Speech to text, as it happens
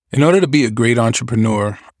In order to be a great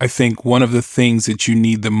entrepreneur, I think one of the things that you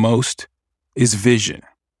need the most is vision.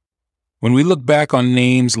 When we look back on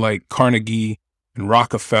names like Carnegie and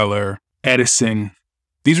Rockefeller, Edison,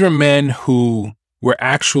 these were men who were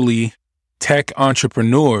actually tech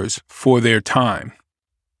entrepreneurs for their time.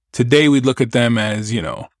 Today, we look at them as,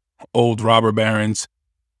 old robber barons.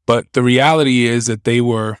 But the reality is that they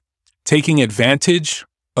were taking advantage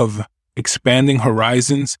of expanding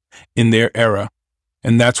horizons in their era.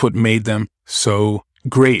 And that's what made them so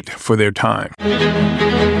great for their time.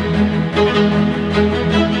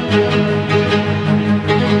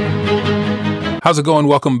 How's it going?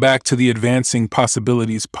 Welcome back to the Advancing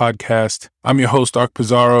Possibilities podcast. I'm your host, Ark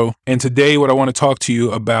Pizarro. And today what I want to talk to you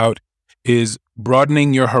about is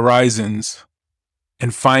broadening your horizons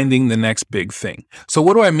and finding the next big thing. So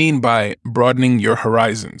what do I mean by broadening your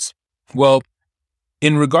horizons? Well,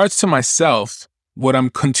 in regards to myself, what I'm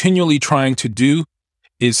continually trying to do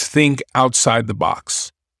is think outside the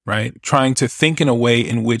box, right? Trying to think in a way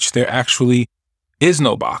in which there actually is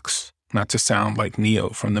no box, not to sound like Neo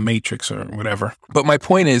from the Matrix or whatever. But my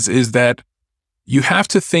point is that you have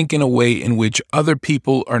to think in a way in which other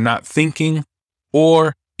people are not thinking,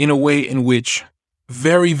 or in a way in which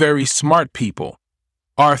very, very smart people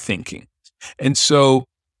are thinking. And so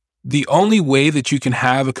the only way that you can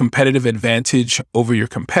have a competitive advantage over your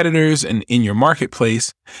competitors and in your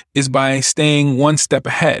marketplace is by staying one step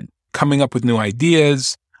ahead, coming up with new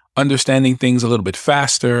ideas, understanding things a little bit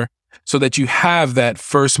faster, so that you have that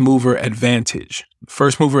first mover advantage.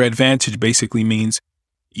 First mover advantage basically means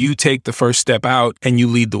you take the first step out and you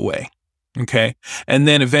lead the way. Okay. And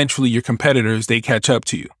then eventually your competitors, they catch up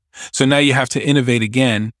to you. So now you have to innovate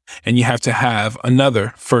again, and you have to have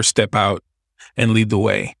another first step out and lead the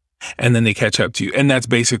way. And then they catch up to you. And that's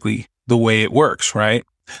basically the way it works, right?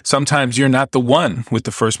 Sometimes you're not the one with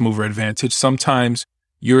the first mover advantage. Sometimes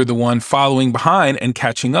you're the one following behind and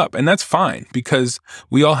catching up. And that's fine, because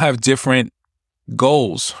we all have different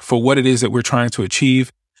goals for what it is that we're trying to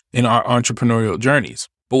achieve in our entrepreneurial journeys.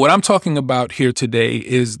 But what I'm talking about here today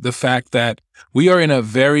is the fact that we are in a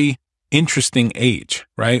very interesting age,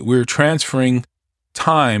 right? We're transferring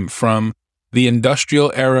time from the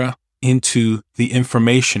industrial era into the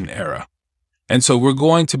information era. And so we're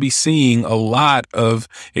going to be seeing a lot of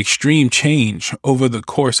extreme change over the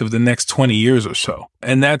course of the next 20 years or so.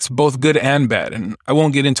 And that's both good and bad. And I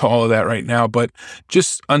won't get into all of that right now, but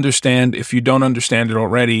just understand, if you don't understand it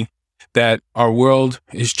already, that our world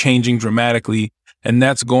is changing dramatically, and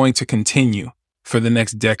that's going to continue for the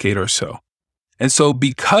next decade or so. And so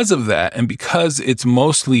because of that, and because it's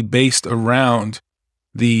mostly based around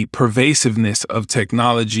the pervasiveness of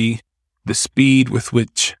technology, the speed with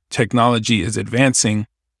which technology is advancing,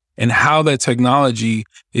 and how that technology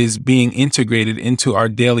is being integrated into our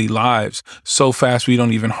daily lives so fast we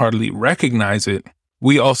don't even hardly recognize it,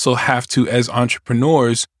 we also have to, as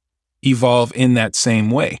entrepreneurs, evolve in that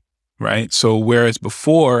same way, right? So whereas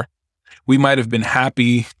before, we might have been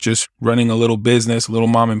happy just running a little business, a little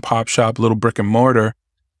mom and pop shop, a little brick and mortar,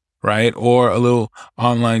 right? Or a little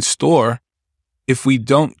online store. If we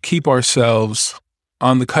don't keep ourselves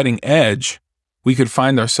on the cutting edge, we could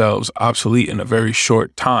find ourselves obsolete in a very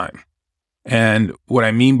short time. And what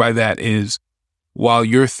I mean by that is, while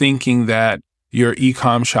you're thinking that your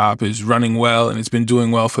e-com shop is running well and it's been doing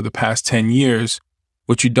well for the past 10 years,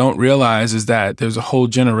 what you don't realize is that there's a whole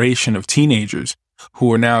generation of teenagers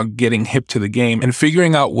who are now getting hip to the game and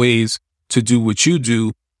figuring out ways to do what you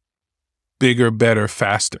do bigger, better,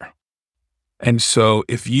 faster. And so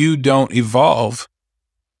if you don't evolve,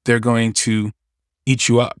 they're going to eat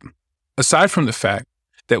you up. Aside from the fact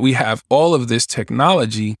that we have all of this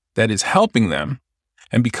technology that is helping them,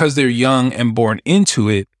 and because they're young and born into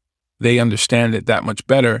it, they understand it that much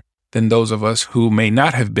better than those of us who may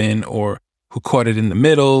not have been, or who caught it in the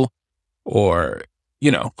middle, or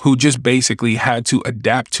who just basically had to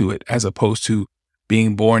adapt to it as opposed to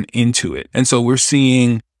being born into it. And so we're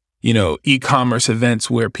seeing, e-commerce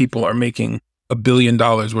events where people are making $1 billion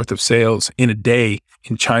worth of sales in a day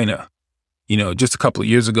in China. Just a couple of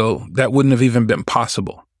years ago, that wouldn't have even been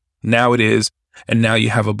possible. Now it is. And now you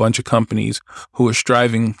have a bunch of companies who are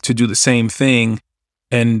striving to do the same thing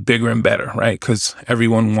and bigger and better, right? Because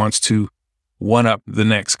everyone wants to one up the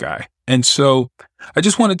next guy. And so I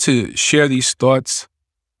just wanted to share these thoughts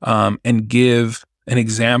and give an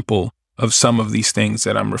example of some of these things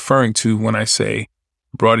that I'm referring to when I say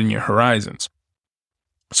broaden your horizons.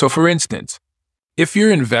 So for instance, if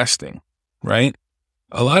you're investing, right,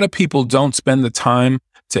 a lot of people don't spend the time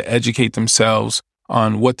to educate themselves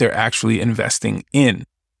on what they're actually investing in.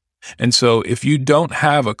 And so if you don't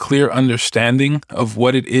have a clear understanding of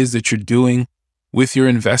what it is that you're doing with your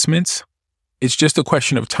investments, it's just a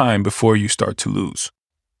question of time before you start to lose.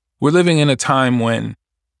 We're living in a time when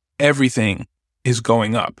everything is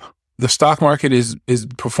going up. The stock market is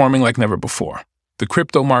performing like never before. The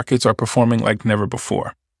crypto markets are performing like never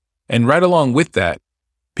before. And right along with that,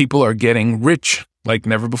 people are getting rich like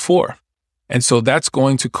never before. And so that's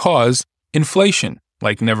going to cause inflation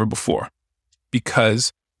like never before,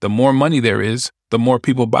 because the more money there is, the more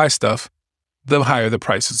people buy stuff, the higher the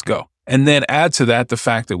prices go. And then add to that the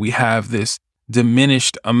fact that we have this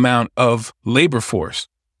diminished amount of labor force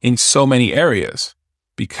in so many areas,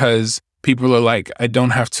 because people are like, I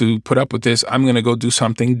don't have to put up with this. I'm going to go do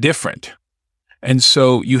something different. And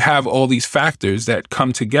so you have all these factors that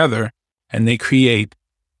come together and they create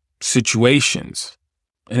situations,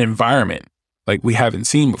 an environment like we haven't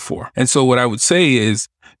seen before. And so what I would say is,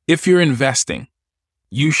 if you're investing,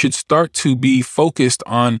 you should start to be focused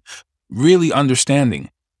on really understanding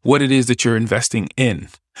what it is that you're investing in.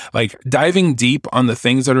 Like diving deep on the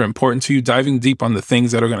things that are important to you, diving deep on the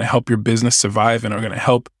things that are going to help your business survive and are going to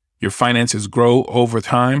help your finances grow over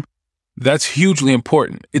time. That's hugely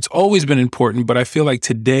important. It's always been important, but I feel like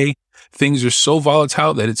today things are so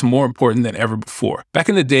volatile that it's more important than ever before. Back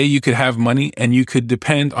in the day, you could have money and you could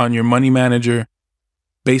depend on your money manager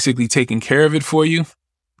basically taking care of it for you.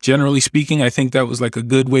 Generally speaking, I think that was like a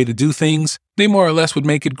good way to do things. They more or less would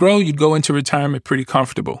make it grow. You'd go into retirement pretty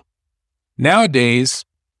comfortable. Nowadays,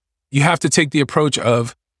 you have to take the approach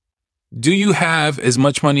of, do you have as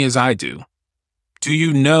much money as I do? Do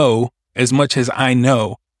you know as much as I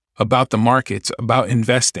know about the markets, about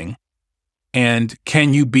investing? And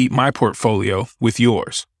can you beat my portfolio with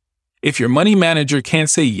yours? If your money manager can't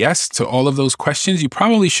say yes to all of those questions, you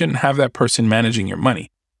probably shouldn't have that person managing your money.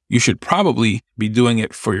 You should probably be doing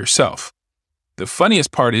it for yourself. The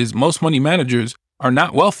funniest part is most money managers are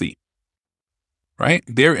not wealthy, right?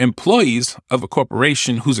 They're employees of a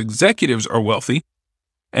corporation whose executives are wealthy.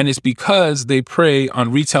 And it's because they prey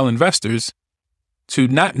on retail investors to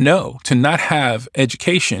not know, to not have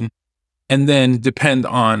education, and then depend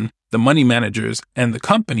on the money managers and the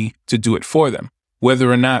company to do it for them.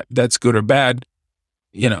 Whether or not that's good or bad,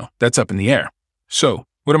 that's up in the air. So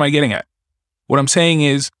what am I getting at? What I'm saying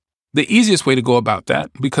is the easiest way to go about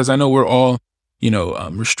that, because I know we're all,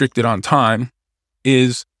 restricted on time,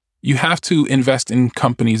 is you have to invest in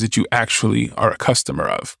companies that you actually are a customer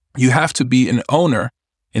of. You have to be an owner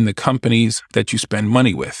in the companies that you spend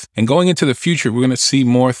money with. And going into the future, we're going to see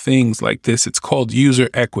more things like this. It's called user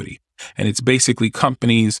equity. And it's basically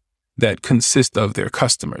companies that consist of their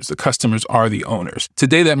customers. The customers are the owners.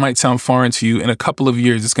 Today, that might sound foreign to you. In a couple of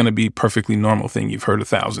years, it's going to be a perfectly normal thing you've heard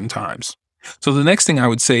 1,000 times. So the next thing I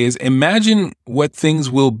would say is imagine what things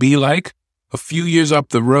will be like a few years up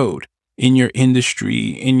the road in your industry,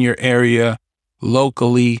 in your area,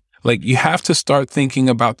 locally. Like, you have to start thinking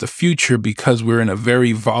about the future because we're in a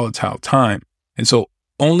very volatile time. And so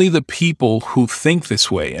only the people who think this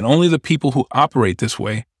way and only the people who operate this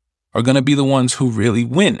way are going to be the ones who really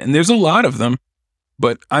win. And there's a lot of them,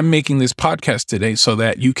 but I'm making this podcast today so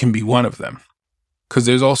that you can be one of them. Because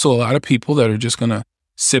there's also a lot of people that are just going to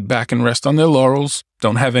sit back and rest on their laurels,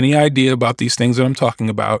 don't have any idea about these things that I'm talking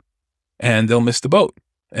about, and they'll miss the boat.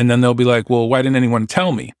 And then they'll be like, well, why didn't anyone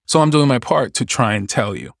tell me? So I'm doing my part to try and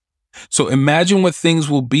tell you. So imagine what things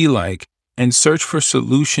will be like and search for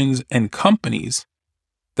solutions and companies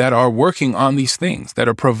that are working on these things, that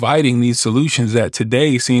are providing these solutions that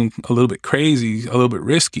today seem a little bit crazy, a little bit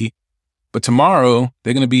risky, but tomorrow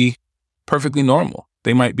they're going to be perfectly normal.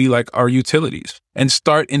 They might be like our utilities, and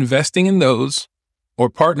start investing in those or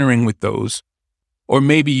partnering with those, or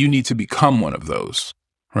maybe you need to become one of those,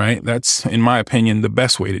 right? That's, in my opinion, the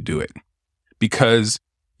best way to do it, because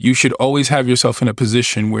you should always have yourself in a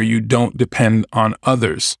position where you don't depend on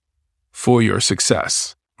others for your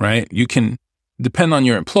success, right? You can depend on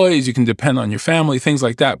your employees, you can depend on your family, things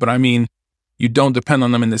like that. But I mean, you don't depend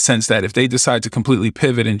on them in the sense that if they decide to completely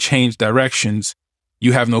pivot and change directions,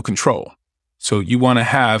 you have no control. So you want to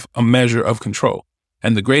have a measure of control.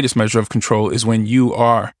 And the greatest measure of control is when you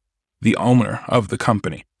are the owner of the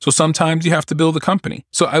company. So sometimes you have to build a company.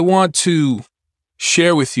 So I want to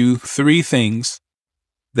share with you 3 things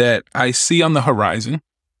that I see on the horizon.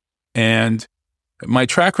 And my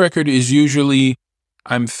track record is usually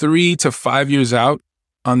I'm 3 to 5 years out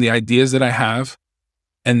on the ideas that I have.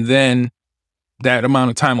 And then that amount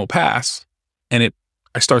of time will pass and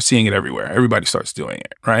I start seeing it everywhere. Everybody starts doing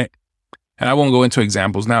it, right? And I won't go into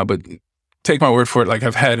examples now, but take my word for it. Like,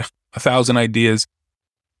 I've had 1,000 ideas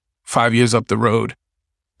 5 years up the road.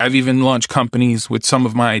 I've even launched companies with some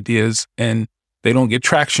of my ideas and they don't get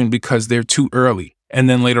traction because they're too early. And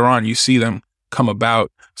then later on, you see them come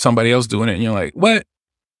about somebody else doing it. And you're like, what?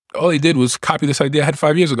 All they did was copy this idea I had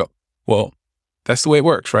 5 years ago. Well, that's the way it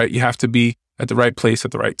works, right? You have to be at the right place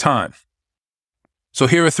at the right time. So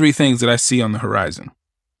here are 3 things that I see on the horizon.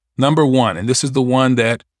 Number 1, and this is the one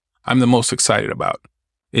that I'm the most excited about.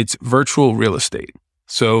 It's virtual real estate.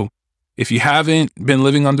 So if you haven't been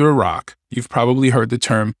living under a rock, you've probably heard the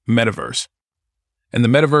term metaverse. And the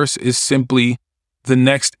metaverse is simply the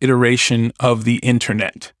next iteration of the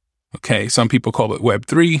internet. Okay, some people call it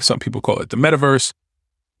Web3, some people call it the metaverse.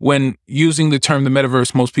 When using the term the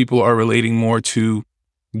metaverse, most people are relating more to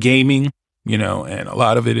gaming, and a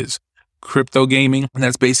lot of it is crypto gaming. And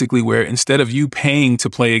that's basically where instead of you paying to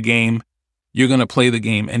play a game, you're going to play the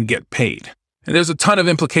game and get paid. And there's a ton of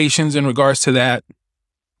implications in regards to that.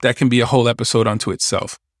 That can be a whole episode unto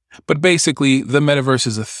itself. But basically, the metaverse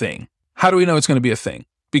is a thing. How do we know it's going to be a thing?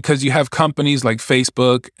 Because you have companies like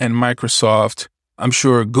Facebook and Microsoft, I'm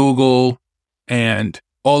sure Google and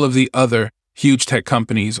all of the other huge tech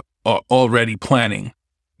companies are already planning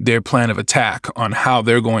their plan of attack on how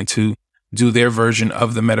they're going to do their version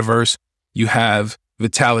of the metaverse. You have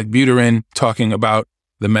Vitalik Buterin talking about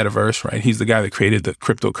the metaverse, right? He's the guy that created the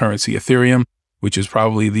cryptocurrency Ethereum, which is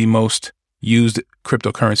probably the most used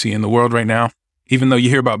cryptocurrency in the world right now. Even though you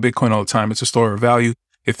hear about Bitcoin all the time, it's a store of value.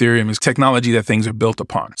 Ethereum is technology that things are built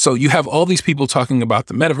upon. So you have all these people talking about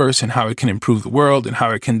the metaverse and how it can improve the world and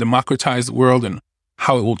how it can democratize the world and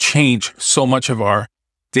how it will change so much of our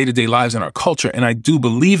day-to-day lives and our culture. And I do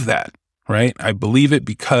believe that, right? I believe it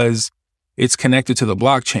because it's connected to the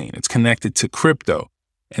blockchain. It's connected to crypto.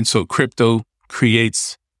 And so crypto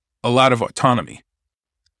creates a lot of autonomy.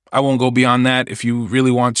 I won't go beyond that. If you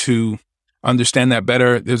really want to understand that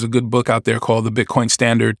better, there's a good book out there called The Bitcoin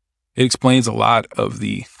Standard. It explains a lot of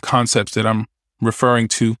the concepts that I'm referring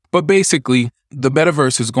to. But basically, the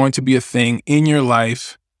metaverse is going to be a thing in your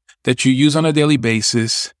life that you use on a daily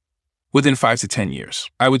basis within 5 to 10 years.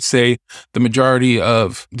 I would say the majority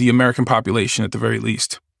of the American population, at the very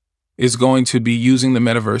least, is going to be using the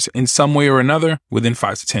metaverse in some way or another within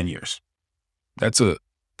 5 to 10 years. That's a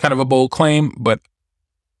kind of a bold claim, but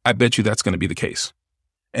I bet you that's going to be the case.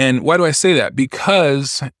 And why do I say that?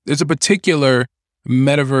 Because there's a particular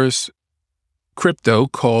metaverse crypto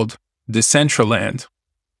called Decentraland,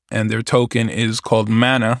 and their token is called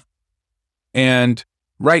Mana. And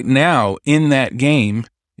right now in that game,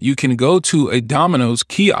 you can go to a Domino's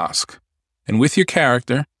kiosk and with your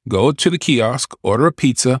character, go to the kiosk, order a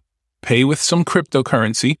pizza, pay with some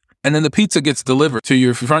cryptocurrency, and then the pizza gets delivered to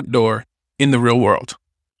your front door in the real world.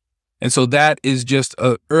 And so that is just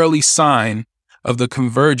an early sign of the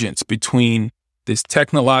convergence between this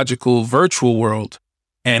technological virtual world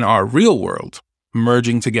and our real world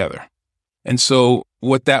merging together. And so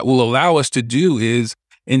what that will allow us to do is,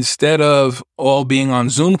 instead of all being on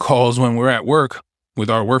Zoom calls when we're at work with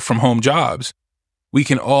our work from home jobs, we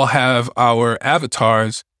can all have our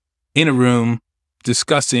avatars in a room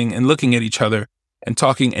discussing and looking at each other and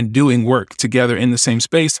talking and doing work together in the same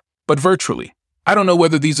space, but virtually. I don't know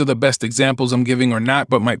whether these are the best examples I'm giving or not,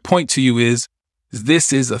 but my point to you is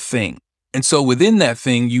this is a thing. And so within that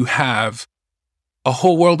thing, you have a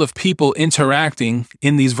whole world of people interacting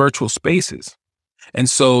in these virtual spaces. And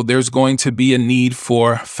so there's going to be a need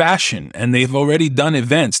for fashion, and they've already done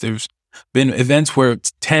events. There's been events where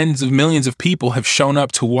tens of millions of people have shown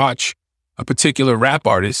up to watch a particular rap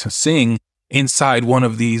artist sing inside one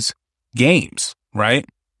of these games, right?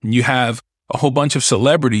 And you have a whole bunch of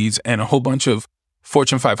celebrities and a whole bunch of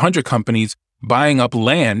Fortune 500 companies buying up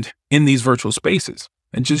land in these virtual spaces.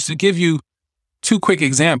 And just to give you 2 quick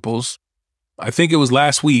examples, I think it was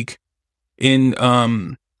last week in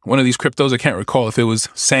one of these cryptos. I can't recall if it was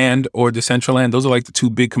Sand or Decentraland. Those are like the 2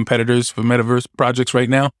 big competitors for metaverse projects right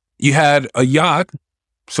now. You had a yacht.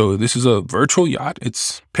 So this is a virtual yacht.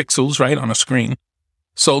 It's pixels, right, on a screen,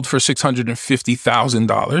 sold for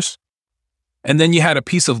 $650,000. And then you had a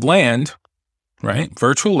piece of land, right?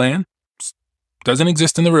 Virtual land. Doesn't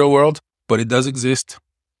exist in the real world, but it does exist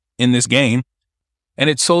in this game. And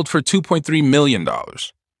it sold for $2.3 million.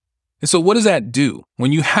 And so what does that do?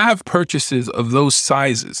 When you have purchases of those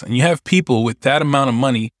sizes and you have people with that amount of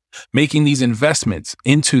money making these investments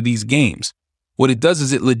into these games, what it does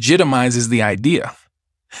is it legitimizes the idea.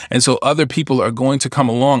 And so other people are going to come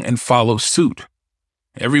along and follow suit.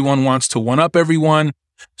 Everyone wants to one-up everyone.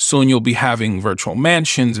 Soon you'll be having virtual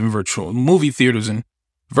mansions and virtual movie theaters and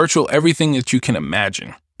virtual everything that you can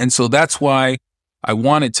imagine. And so that's why I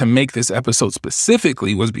wanted to make this episode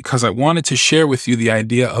specifically, was because I wanted to share with you the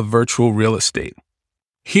idea of virtual real estate.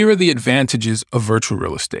 Here are the advantages of virtual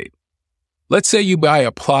real estate. Let's say you buy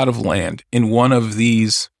a plot of land in one of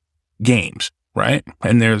these games, right?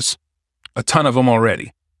 And there's a ton of them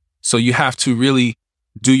already. So you have to really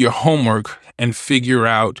do your homework and figure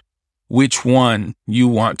out which one you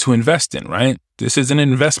want to invest in, right? This isn't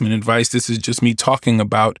investment advice. This is just me talking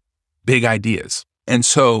about big ideas. And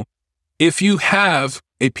so if you have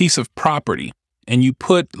a piece of property and you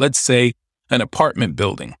put, let's say, an apartment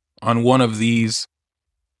building on one of these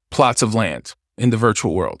plots of land in the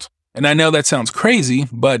virtual world. And I know that sounds crazy,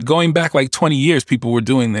 but going back like 20 years, people were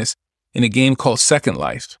doing this in a game called Second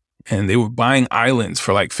Life. And they were buying islands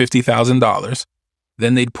for like $50,000.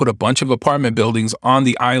 Then they'd put a bunch of apartment buildings on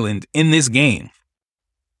the island in this game.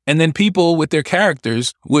 And then people with their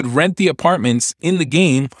characters would rent the apartments in the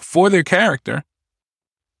game for their character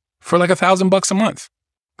for like $1,000 a month.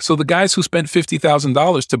 So the guys who spent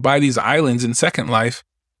 $50,000 to buy these islands in Second Life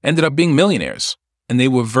ended up being millionaires. And they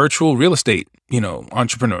were virtual real estate,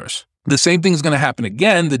 entrepreneurs. The same thing is going to happen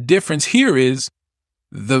again. The difference here is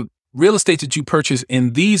the real estate that you purchase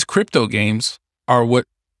in these crypto games are what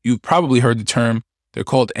you've probably heard the term. They're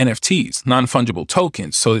called NFTs, non-fungible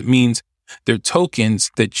tokens. So it means they're tokens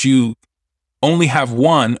that you only have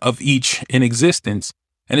one of each in existence.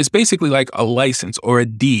 And it's basically like a license or a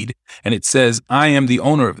deed. And it says, I am the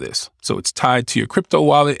owner of this. So it's tied to your crypto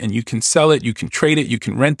wallet and you can sell it, you can trade it, you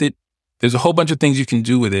can rent it. There's a whole bunch of things you can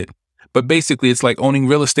do with it. But basically, it's like owning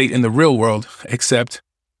real estate in the real world, except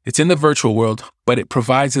it's in the virtual world, but it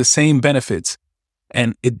provides the same benefits.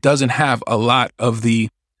 And it doesn't have a lot of the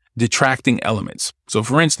detracting elements. So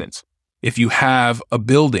for instance, if you have a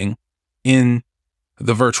building in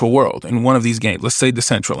the virtual world in one of these games, let's say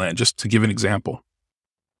Decentraland, just to give an example.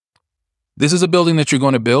 This is a building that you're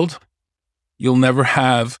going to build. You'll never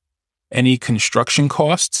have any construction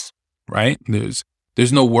costs, right?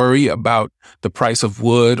 There's no worry about the price of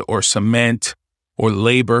wood or cement or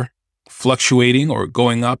labor fluctuating or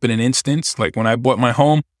going up in an instant. Like when I bought my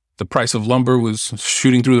home, the price of lumber was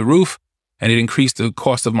shooting through the roof and it increased the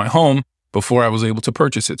cost of my home before I was able to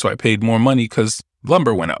purchase it. So I paid more money because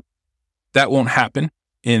lumber went up. That won't happen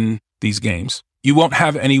in these games. You won't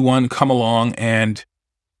have anyone come along and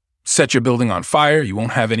set your building on fire. You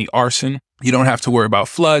won't have any arson. You don't have to worry about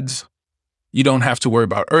floods. You don't have to worry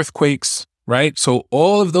about earthquakes, right? So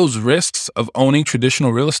all of those risks of owning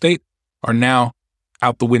traditional real estate are now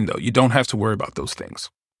out the window. You don't have to worry about those things.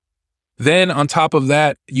 Then on top of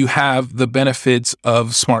that, you have the benefits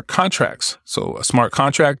of smart contracts. So a smart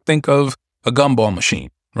contract, think of a gumball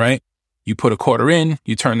machine, right? You put a quarter in,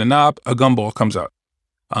 you turn the knob, a gumball comes out.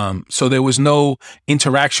 So there was no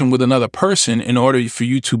interaction with another person in order for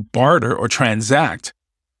you to barter or transact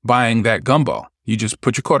buying that gumball. You just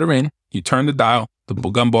put your quarter in, you turn the dial, the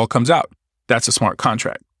gumball comes out. That's a smart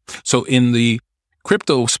contract. So in the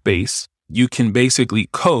crypto space, you can basically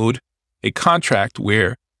code a contract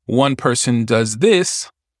where one person does this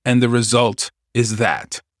and the result is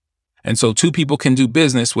that. And so two people can do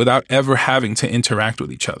business without ever having to interact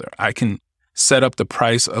with each other. I can set up the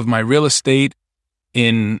price of my real estate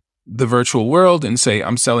in the virtual world and say,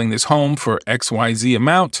 I'm selling this home for XYZ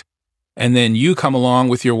amount. And then you come along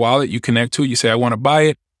with your wallet, you connect to it, you say, I want to buy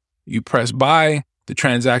it. You press buy, the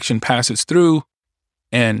transaction passes through,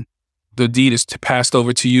 and the deed is passed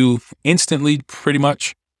over to you instantly, pretty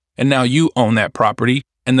much. And now you own that property.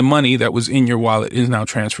 And the money that was in your wallet is now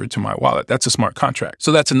transferred to my wallet. That's a smart contract.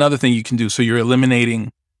 So that's another thing you can do. So you're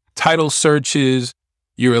eliminating title searches,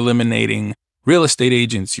 you're eliminating real estate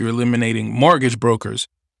agents, you're eliminating mortgage brokers.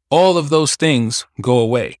 All of those things go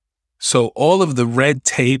away. So all of the red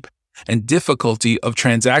tape and difficulty of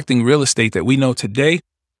transacting real estate that we know today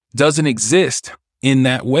doesn't exist in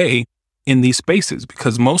that way in these spaces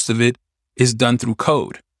because most of it is done through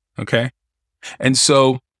code. Okay. And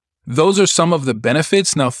so those are some of the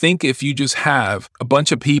benefits. Now think if you just have a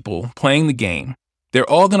bunch of people playing the game, they're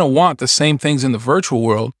all going to want the same things in the virtual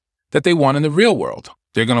world that they want in the real world.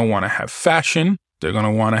 They're going to want to have fashion. They're going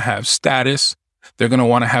to want to have status. They're going to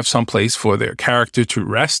want to have some place for their character to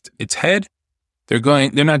rest its head. They're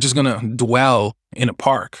not just going to dwell in a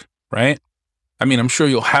park, right? I mean, I'm sure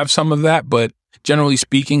you'll have some of that, but generally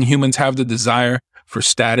speaking, humans have the desire for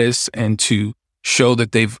status and to show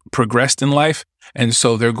that they've progressed in life. And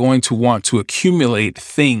so they're going to want to accumulate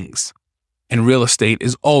things. And real estate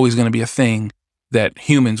is always going to be a thing that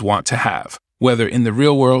humans want to have, whether in the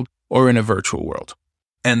real world or in a virtual world.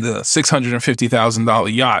 And the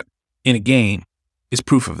 $650,000 yacht in a game is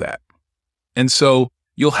proof of that. And so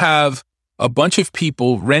you'll have a bunch of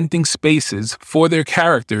people renting spaces for their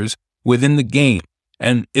characters within the game.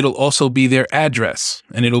 And it'll also be their address,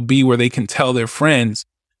 and it'll be where they can tell their friends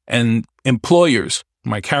and employers,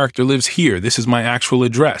 my character lives here. This is my actual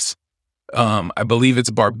address. I believe it's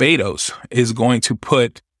Barbados is going to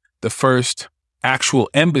put the first actual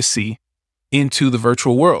embassy into the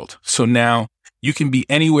virtual world. So now you can be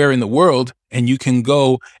anywhere in the world and you can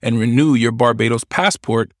go and renew your Barbados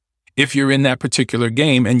passport if you're in that particular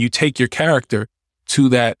game and you take your character to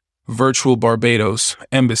that virtual Barbados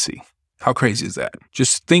embassy. How crazy is that?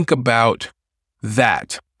 Just think about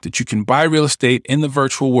that you can buy real estate in the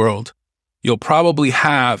virtual world. You'll probably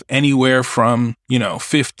have anywhere from,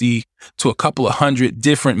 50 to a couple of hundred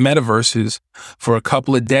different metaverses for a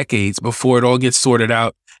couple of decades before it all gets sorted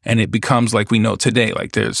out and it becomes like we know today.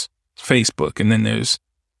 Like there's Facebook and then there's,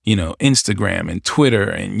 Instagram and Twitter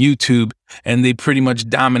and YouTube, and they pretty much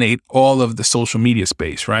dominate all of the social media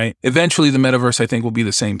space, right? Eventually the metaverse, I think, will be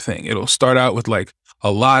the same thing. It'll start out with like a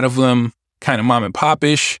lot of them kind of mom and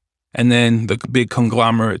pop-ish, and then the big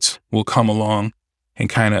conglomerates will come along and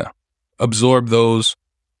kind of absorb those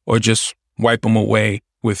or just wipe them away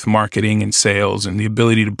with marketing and sales and the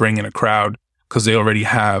ability to bring in a crowd because they already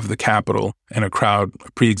have the capital and a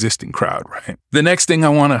pre-existing crowd, right? The next thing I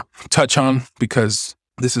want to touch on, because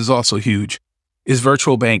this is also huge, is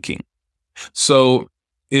virtual banking. So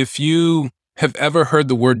if you have ever heard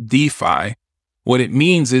the word DeFi, what it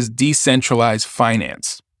means is decentralized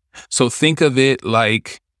finance. So think of it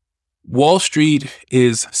like Wall Street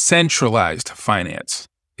is centralized finance.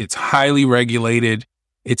 It's highly regulated.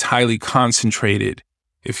 It's highly concentrated.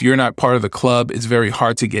 If you're not part of the club, it's very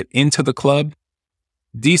hard to get into the club.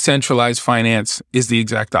 Decentralized finance is the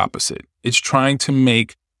exact opposite. It's trying to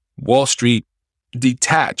make Wall Street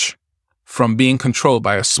detach from being controlled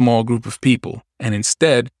by a small group of people and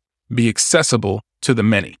instead be accessible to the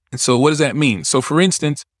many. And so what does that mean? So for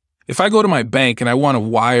instance, if I go to my bank and I want to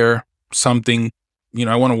wire something,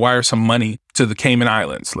 I want to wire some money to the Cayman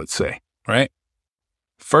Islands, let's say, right?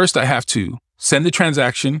 First, I have to send the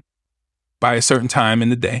transaction by a certain time in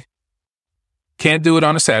the day. Can't do it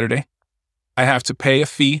on a Saturday. I have to pay a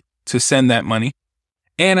fee to send that money.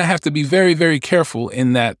 And I have to be very, very careful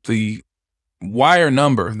in that the wire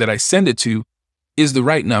number that I send it to is the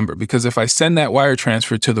right number, because if I send that wire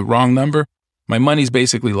transfer to the wrong number, my money's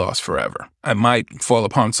basically lost forever. I might fall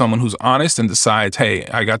upon someone who's honest and decides, hey,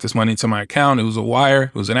 I got this money into my account. It was a wire.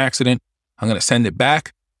 It was an accident. I'm going to send it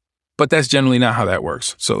back. But that's generally not how that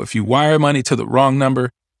works. So if you wire money to the wrong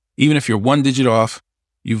number, even if you're one digit off,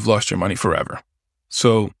 you've lost your money forever.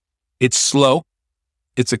 So it's slow.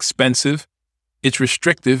 It's expensive. It's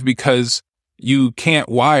restrictive because you can't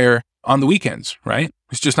wire on the weekends, right?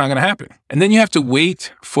 It's just not going to happen. And then you have to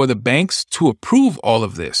wait for the banks to approve all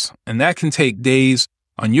of this. And that can take days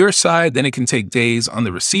on your side. Then it can take days on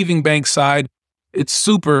the receiving bank side. It's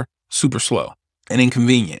super, super slow and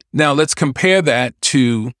inconvenient. Now let's compare that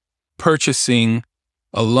to purchasing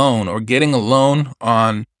a loan or getting a loan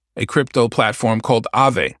on a crypto platform called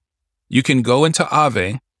Aave. You can go into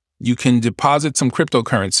Aave, you can deposit some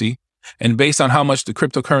cryptocurrency, and based on how much the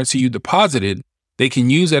cryptocurrency you deposited, they can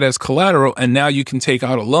use it as collateral, and now you can take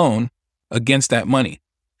out a loan against that money.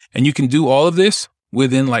 And you can do all of this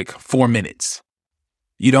within like 4 minutes.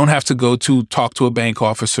 You don't have to go to talk to a bank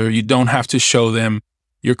officer. You don't have to show them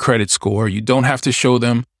your credit score. You don't have to show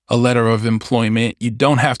them a letter of employment. You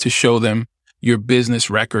don't have to show them your business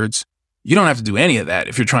records. You don't have to do any of that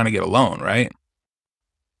if you're trying to get a loan, right?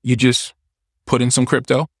 You just put in some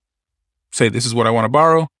crypto, say, this is what I want to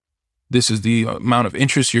borrow. This is the amount of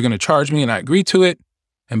interest you're going to charge me, and I agree to it.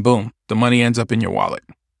 And boom, the money ends up in your wallet.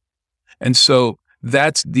 And so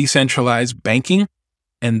that's decentralized banking.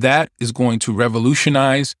 And that is going to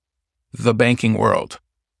revolutionize the banking world.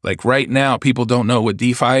 Like right now, people don't know what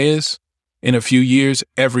DeFi is. In a few years,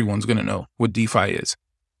 everyone's going to know what DeFi is.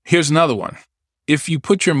 Here's another one. If you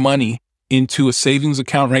put your money into a savings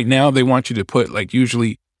account right now, they want you to put like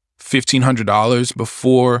usually $1,500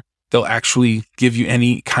 before they'll actually give you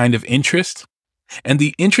any kind of interest. And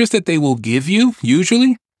the interest that they will give you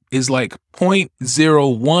usually is like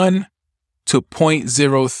 0.01 to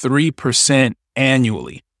 0.03%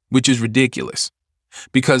 annually, which is ridiculous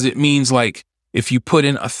because it means like if you put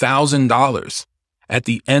in $1,000 at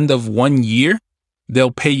the end of 1 year,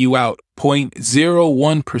 they'll pay you out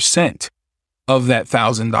 0.01% of that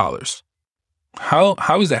 $1,000.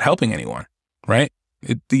 How is that helping anyone, right?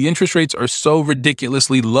 The interest rates are so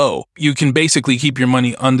ridiculously low. You can basically keep your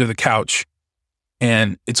money under the couch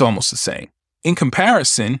and it's almost the same. In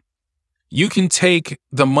comparison, you can take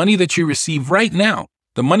the money that you receive right now,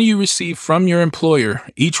 the money you receive from your employer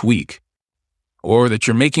each week, or that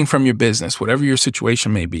you're making from your business, whatever your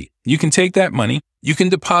situation may be. You can take that money, you can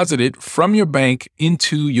deposit it from your bank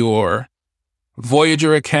into your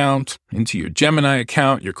Voyager account, into your Gemini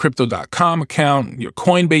account, your Crypto.com account, your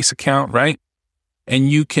Coinbase account, right? And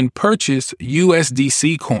you can purchase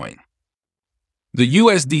USDC coin. The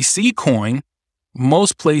USDC coin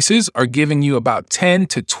Most places are giving you about 10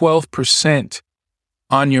 to 12%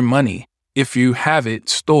 on your money if you have it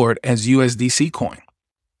stored as USDC coin.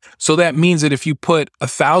 So that means that if you put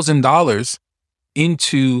 $1,000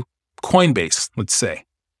 into Coinbase, let's say,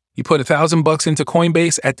 you put $1,000 into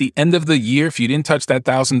Coinbase at the end of the year, if you didn't touch that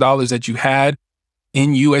 $1,000 that you had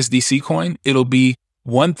in USDC coin, it'll be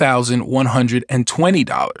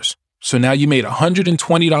 $1,120. So now you made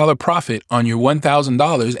 $120 profit on your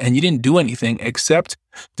 $1,000 and you didn't do anything except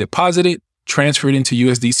deposit it, transfer it into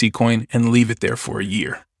USDC coin, and leave it there for a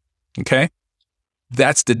year. Okay?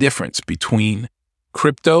 That's the difference between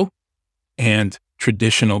crypto and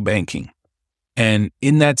traditional banking. And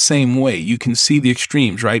in that same way, you can see the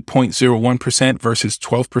extremes, right? 0.01% versus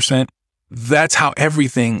 12%. That's how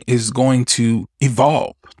everything is going to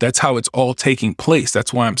evolve. That's how it's all taking place.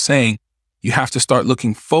 That's why I'm saying you have to start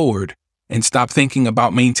looking forward and stop thinking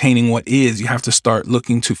about maintaining what is. You have to start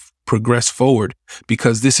looking to progress forward,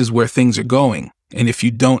 because this is where things are going. And if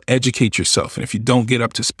you don't educate yourself and if you don't get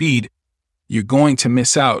up to speed, you're going to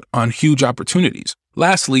miss out on huge opportunities.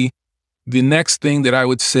 Lastly, the next thing that I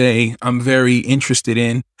would say I'm very interested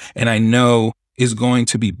in, and I know is going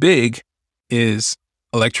to be big, is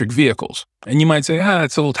electric vehicles. And you might say,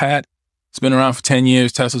 it's old hat. It's been around for 10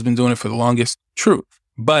 years. Tesla's been doing it for the longest. True.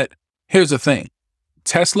 But here's the thing.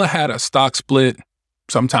 Tesla had a stock split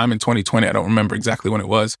sometime in 2020. I don't remember exactly when it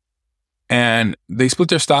was. And they split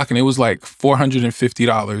their stock and it was like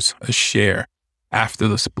 $450 a share after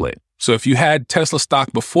the split. So if you had Tesla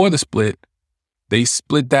stock before the split, they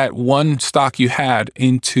split that one stock you had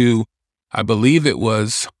into, I believe it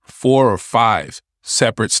was 4 or 5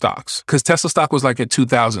 separate stocks, because Tesla stock was like at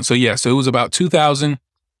 2,000. So yeah, so it was about 2,000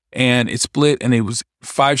 and it split and it was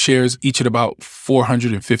 5 shares, each at about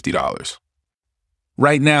 $450.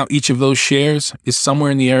 Right now, each of those shares is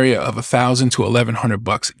somewhere in the area of $1,000 to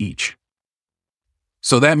 $1,100 each.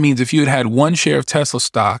 So that means if you had one share of Tesla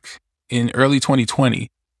stock in early 2020, it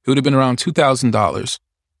would have been around $2,000.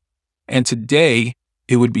 And today,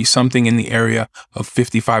 it would be something in the area of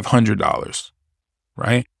 $5,500,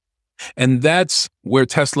 right? And that's where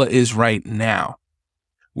Tesla is right now.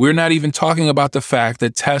 We're not even talking about the fact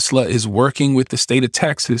that Tesla is working with the state of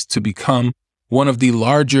Texas to become one of the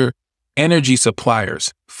larger energy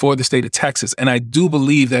suppliers for the state of Texas. And I do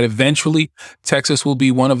believe that eventually Texas will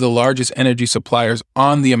be one of the largest energy suppliers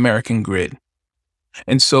on the American grid.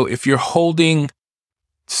 And so if you're holding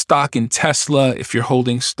stock in Tesla, if you're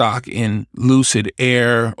holding stock in Lucid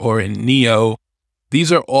Air or in NIO,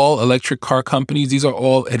 these are all electric car companies. These are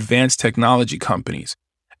all advanced technology companies.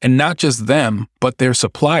 And not just them, but their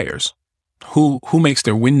suppliers. Who makes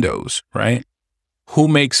their windows, right? Who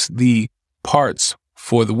makes the parts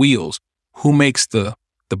for the wheels? Who makes the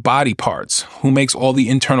body parts? Who makes all the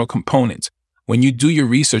internal components? When you do your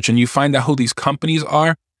research and you find out who these companies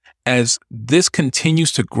are, as this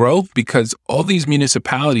continues to grow, because all these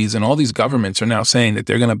municipalities and all these governments are now saying that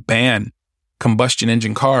they're going to ban combustion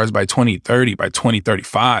engine cars by 2030, by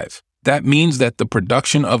 2035. That means that the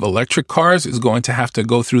production of electric cars is going to have to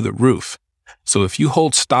go through the roof. So if you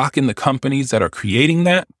hold stock in the companies that are creating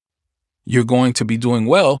that, you're going to be doing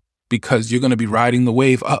well, because you're going to be riding the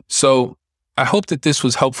wave up. So I hope that this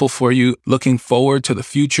was helpful for you, looking forward to the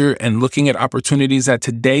future and looking at opportunities that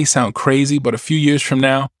today sound crazy, but a few years from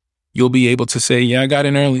now, you'll be able to say, yeah, I got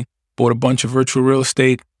in early, bought a bunch of virtual real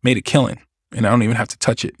estate, made a killing, and I don't even have to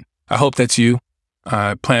touch it. I hope that's you.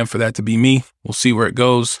 I plan for that to be me. We'll see where it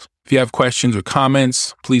goes. If you have questions or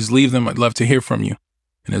comments, please leave them. I'd love to hear from you.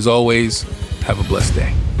 And as always, have a blessed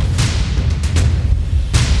day.